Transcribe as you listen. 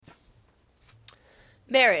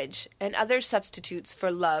Marriage and other substitutes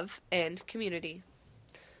for love and community.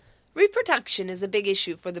 Reproduction is a big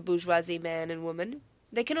issue for the bourgeoisie man and woman.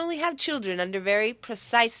 They can only have children under very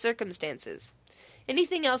precise circumstances.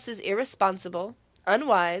 Anything else is irresponsible,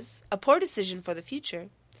 unwise, a poor decision for the future.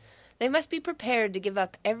 They must be prepared to give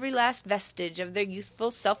up every last vestige of their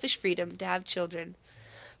youthful, selfish freedom to have children.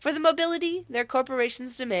 For the mobility their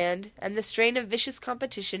corporations demand and the strain of vicious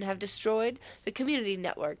competition have destroyed the community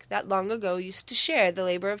network that long ago used to share the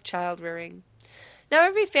labor of child-rearing. Now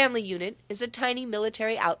every family unit is a tiny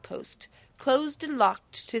military outpost, closed and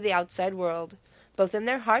locked to the outside world, both in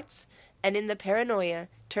their hearts and in the paranoia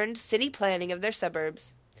turned city planning of their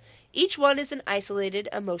suburbs. Each one is an isolated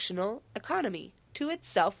emotional economy, to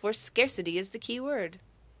itself where scarcity is the key word.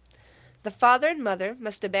 The father and mother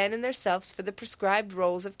must abandon themselves for the prescribed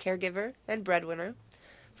roles of caregiver and breadwinner.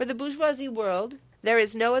 For the bourgeoisie world, there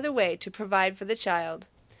is no other way to provide for the child.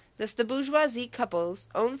 Thus the bourgeoisie couple's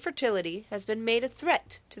own fertility has been made a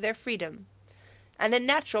threat to their freedom, and a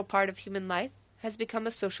natural part of human life has become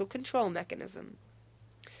a social control mechanism.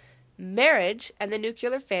 Marriage and the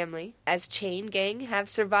nuclear family, as chain gang, have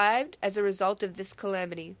survived as a result of this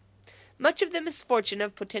calamity. Much of the misfortune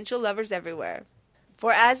of potential lovers everywhere.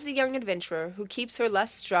 For as the young adventurer, who keeps her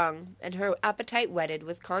lust strong and her appetite whetted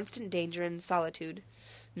with constant danger and solitude,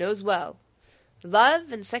 knows well,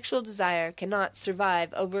 love and sexual desire cannot survive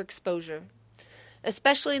overexposure,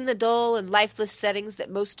 especially in the dull and lifeless settings that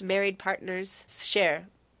most married partners share.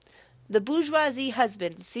 The bourgeoisie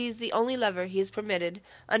husband sees the only lover he is permitted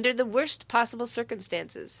under the worst possible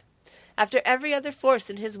circumstances, after every other force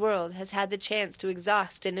in his world has had the chance to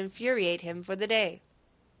exhaust and infuriate him for the day.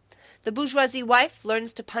 The bourgeoisie wife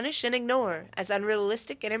learns to punish and ignore as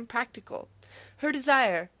unrealistic and impractical her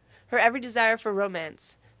every desire for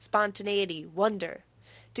romance, spontaneity, wonder.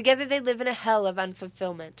 Together they live in a hell of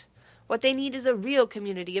unfulfillment. What they need is a real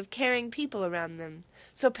community of caring people around them,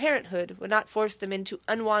 so parenthood would not force them into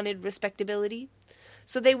unwanted respectability,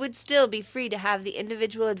 so they would still be free to have the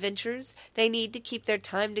individual adventures they need to keep their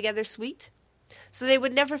time together sweet, so they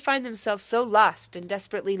would never find themselves so lost and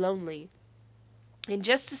desperately lonely. In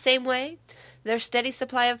just the same way, their steady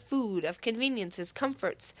supply of food, of conveniences,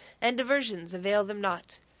 comforts, and diversions avail them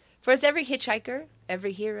not. For as every hitchhiker,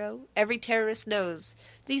 every hero, every terrorist knows,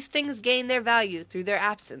 these things gain their value through their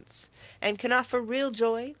absence, and can offer real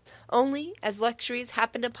joy only as luxuries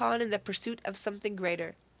happened upon in the pursuit of something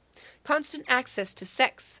greater. Constant access to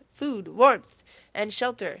sex, food, warmth, and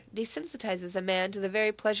shelter desensitizes a man to the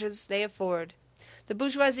very pleasures they afford. The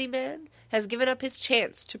bourgeoisie man has given up his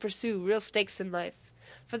chance to pursue real stakes in life,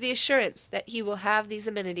 for the assurance that he will have these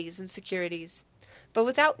amenities and securities. But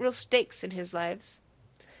without real stakes in his lives,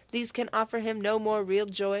 these can offer him no more real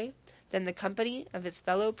joy than the company of his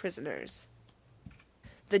fellow prisoners.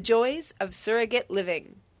 The joys of surrogate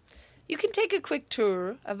living. You can take a quick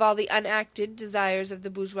tour of all the unacted desires of the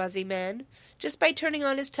bourgeoisie man just by turning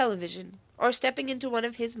on his television or stepping into one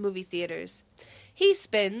of his movie theaters. He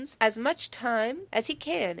spends as much time as he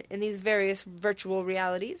can in these various virtual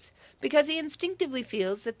realities because he instinctively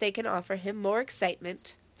feels that they can offer him more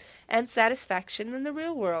excitement and satisfaction than the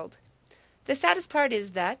real world. The saddest part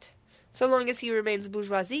is that, so long as he remains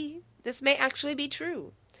bourgeoisie, this may actually be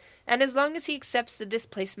true, and as long as he accepts the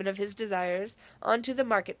displacement of his desires onto the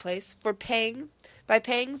marketplace by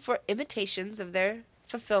paying for imitations of their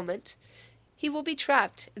fulfillment, he will be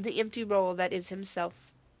trapped in the empty role that is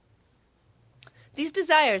himself. These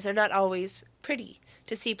desires are not always pretty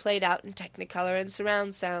to see played out in technicolor and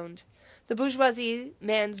surround sound. The bourgeoisie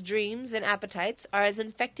man's dreams and appetites are as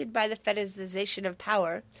infected by the fetishization of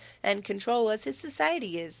power and control as his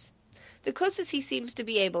society is. The closest he seems to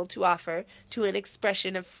be able to offer to an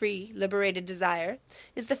expression of free, liberated desire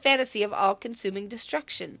is the fantasy of all-consuming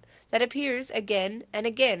destruction that appears again and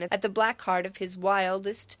again at the black heart of his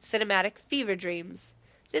wildest cinematic fever dreams.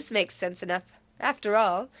 This makes sense enough. After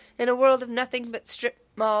all, in a world of nothing but strip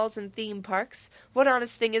malls and theme parks, what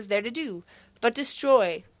honest thing is there to do but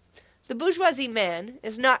destroy? The bourgeoisie man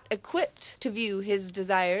is not equipped to view his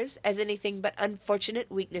desires as anything but unfortunate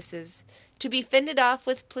weaknesses, to be fended off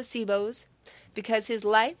with placebos, because his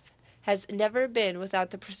life has never been without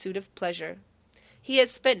the pursuit of pleasure. He has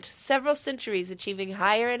spent several centuries achieving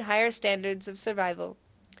higher and higher standards of survival,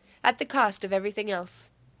 at the cost of everything else.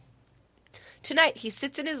 Tonight he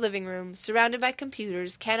sits in his living room, surrounded by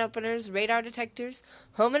computers, can openers, radar detectors,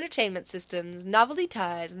 home entertainment systems, novelty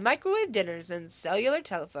ties, microwave dinners, and cellular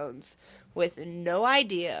telephones, with no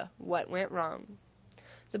idea what went wrong.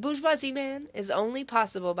 The bourgeoisie man is only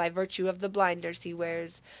possible by virtue of the blinders he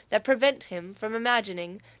wears that prevent him from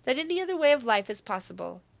imagining that any other way of life is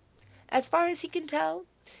possible. As far as he can tell,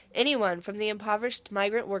 Anyone from the impoverished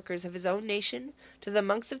migrant workers of his own nation to the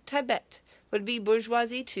monks of Tibet would be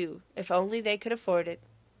bourgeoisie too, if only they could afford it.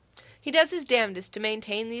 He does his damnedest to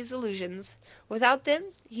maintain these illusions. Without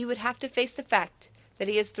them, he would have to face the fact that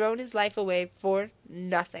he has thrown his life away for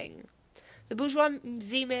nothing. The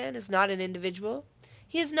bourgeoisie man is not an individual.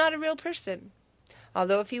 He is not a real person.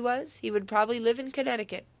 Although if he was, he would probably live in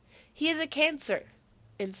Connecticut. He is a cancer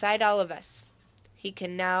inside all of us. He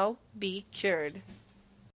can now be cured.